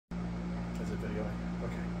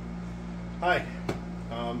Hi,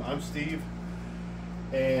 I'm Steve,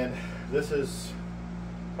 and this is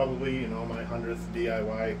probably, my 100th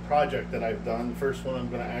DIY project that I've done. The first one I'm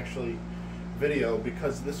going to actually video,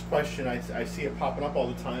 because this question, I see it popping up all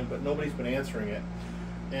the time, but nobody's been answering it.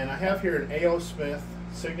 And I have here an A.O. Smith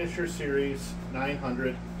Signature Series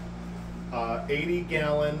 900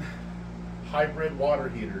 80-gallon hybrid water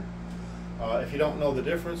heater. If you don't know the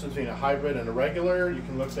difference between a hybrid and a regular, you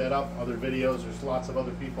can look that up. Other videos, there's lots of other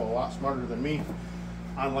people a lot smarter than me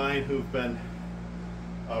online who've been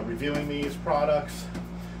reviewing these products.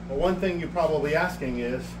 But one thing you're probably asking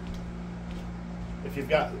is, if you've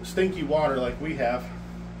got stinky water like we have,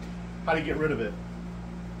 how do you get rid of it?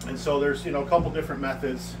 And so there's a couple different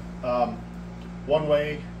methods. One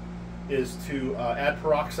way is to add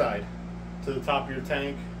peroxide to the top of your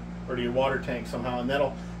tank or to your water tank somehow, and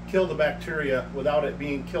that'll kill the bacteria without it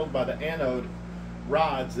being killed by the anode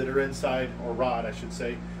rods that are inside, or rod I should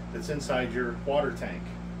say, that's inside your water tank.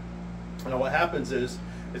 Now what happens is,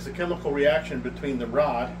 it's a chemical reaction between the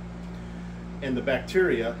rod and the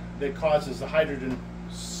bacteria that causes the hydrogen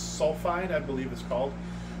sulfide, I believe it's called,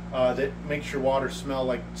 that makes your water smell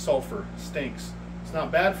like sulfur, stinks. It's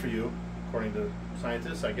not bad for you, according to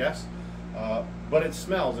scientists, I guess, but it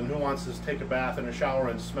smells, and who wants to take a bath and a shower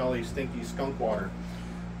in smelly, stinky skunk water?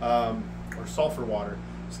 Or sulfur water,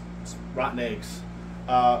 rotten eggs.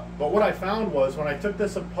 But what I found was, when I took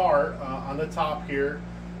this apart, on the top here,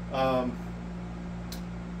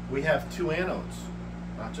 we have two anodes,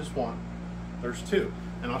 not just one, there's two.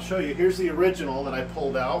 And I'll show you, here's the original that I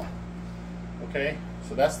pulled out. Okay,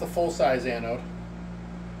 so that's the full-size anode.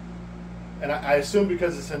 And I assume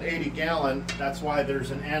because it's an 80-gallon, that's why there's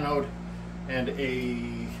an anode and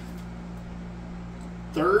a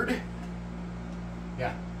third.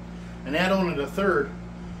 Yeah, an anode and a third.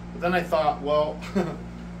 But then I thought, well,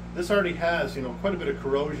 this already has, quite a bit of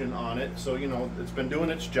corrosion on it, so it's been doing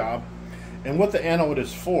its job. And what the anode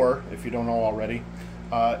is for, if you don't know already,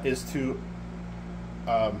 is to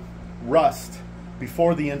rust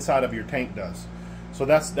before the inside of your tank does. So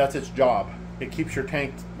that's its job. It keeps your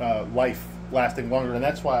tank life lasting longer, and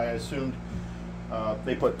that's why I assumed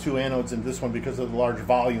they put two anodes in this one, because of the large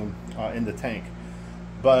volume in the tank.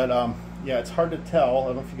 But yeah, it's hard to tell. I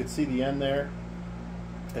don't know if you can see the end there,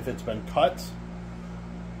 if it's been cut,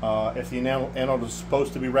 if the anode is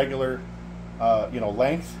supposed to be regular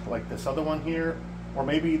length, like this other one here, or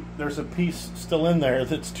maybe there's a piece still in there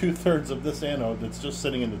that's 2/3 of this anode that's just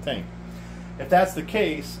sitting in the tank. If that's the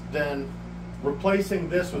case, then replacing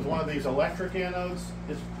this with one of these electric anodes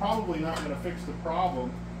is probably not going to fix the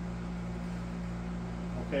problem.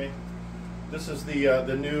 Okay, this is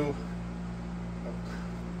the new,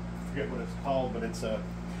 I forget what it's called, but it's an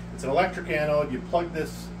electric anode. You plug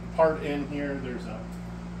this part in here. There's a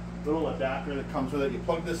little adapter that comes with it. You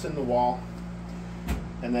plug this in the wall,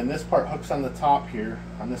 and then this part hooks on the top here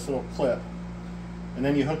on this little clip, and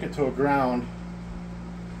then you hook it to a ground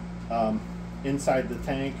inside the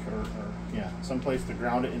tank, or yeah, someplace to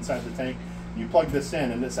ground it inside the tank. You plug this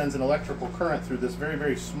in, and it sends an electrical current through this very,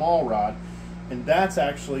 very small rod, and that's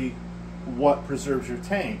actually what preserves your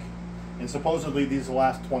tank. And supposedly these will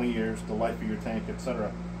last 20 years, the life of your tank,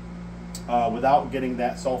 etc., without getting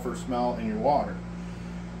that sulfur smell in your water.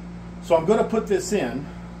 So I'm going to put this in,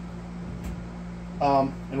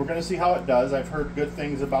 and we're going to see how it does. I've heard good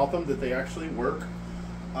things about them, that they actually work.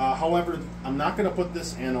 However, I'm not going to put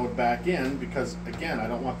this anode back in, because again, I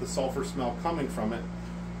don't want the sulfur smell coming from it.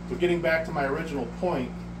 So getting back to my original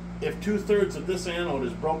point, if 2/3 of this anode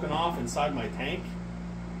is broken off inside my tank,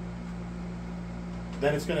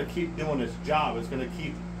 then it's going to keep doing its job. It's going to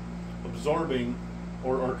keep absorbing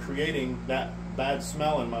or creating that bad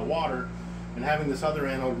smell in my water, and having this other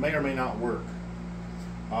anode may or may not work.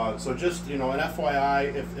 So just, an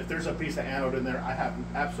FYI, if there's a piece of anode in there, I have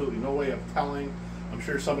absolutely no way of telling. I'm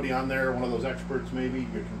sure somebody on there, one of those experts maybe, you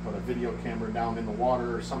can put a video camera down in the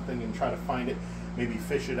water or something and try to find it, maybe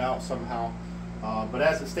fish it out somehow. But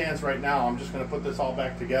as it stands right now, I'm just going to put this all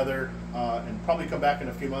back together and probably come back in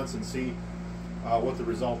a few months and see what the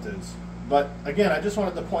result is. But again, I just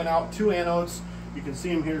wanted to point out two anodes. You can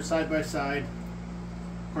see them here side by side.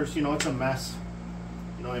 Of course, it's a mess.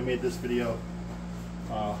 I made this video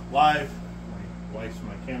live. My wife's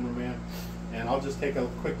my cameraman, and I'll just take a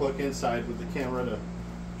quick look inside with the camera to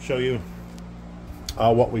show you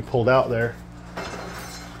what we pulled out there.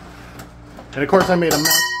 And of course, I made a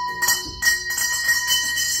mess.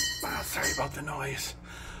 Sorry about the noise.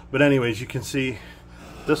 But anyways, you can see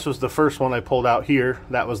this was the first one I pulled out here.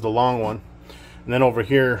 That was the long one. And then over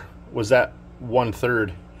here was that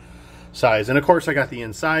 1/3 size. And of course I got the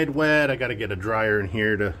inside wet. I got to get a dryer in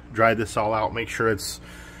here to dry this all out, make sure it's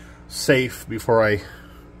safe before I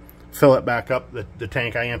fill it back up. The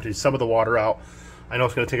tank, I emptied some of the water out. I know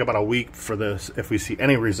it's going to take about a week for this if we see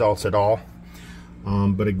any results at all.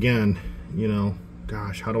 But again, you know,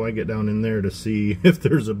 gosh, how do I get down in there to see if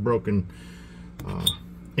there's a broken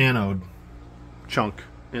anode chunk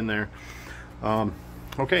in there?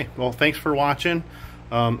 Okay, well, thanks for watching.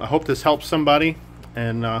 I hope this helps somebody,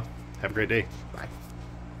 and have a great day. Bye.